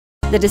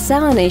The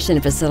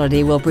desalination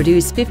facility will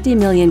produce 50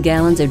 million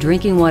gallons of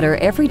drinking water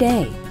every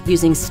day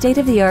using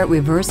state-of-the-art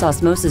reverse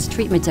osmosis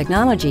treatment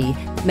technology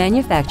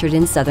manufactured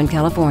in Southern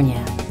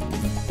California.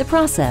 The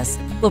process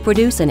will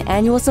produce an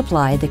annual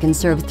supply that can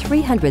serve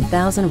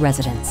 300,000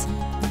 residents.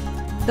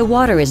 The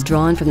water is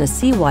drawn from the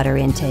seawater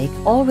intake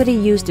already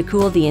used to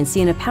cool the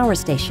Encina power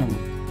station,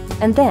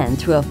 and then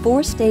through a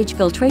 4-stage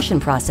filtration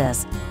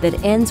process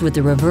that ends with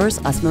the reverse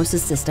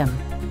osmosis system.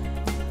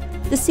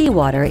 The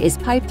seawater is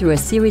piped through a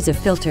series of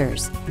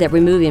filters that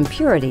remove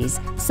impurities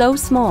so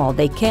small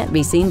they can't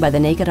be seen by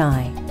the naked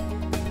eye.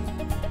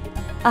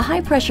 A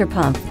high-pressure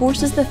pump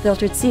forces the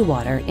filtered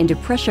seawater into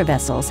pressure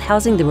vessels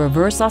housing the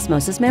reverse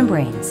osmosis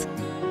membranes.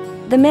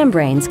 The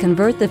membranes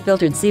convert the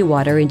filtered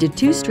seawater into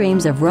 2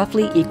 streams of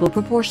roughly equal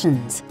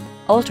proportions: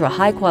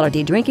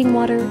 ultra-high-quality drinking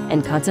water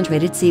and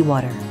concentrated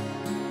seawater.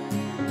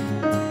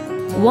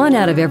 1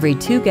 out of every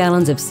 2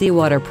 gallons of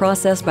seawater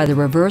processed by the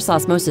reverse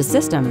osmosis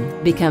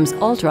system becomes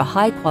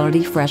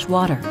ultra-high-quality fresh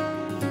water.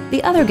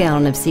 The other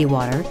gallon of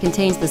seawater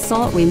contains the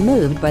salt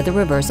removed by the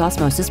reverse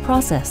osmosis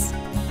process,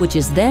 which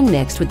is then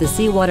mixed with the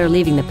seawater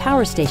leaving the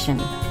power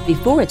station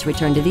before it's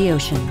returned to the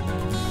ocean.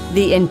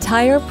 The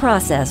entire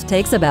process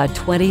takes about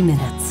 20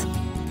 minutes.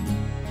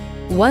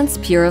 Once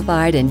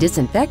purified and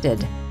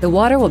disinfected, the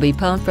water will be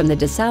pumped from the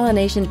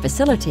desalination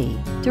facility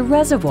to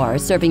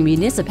reservoirs serving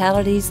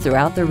municipalities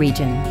throughout the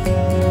region.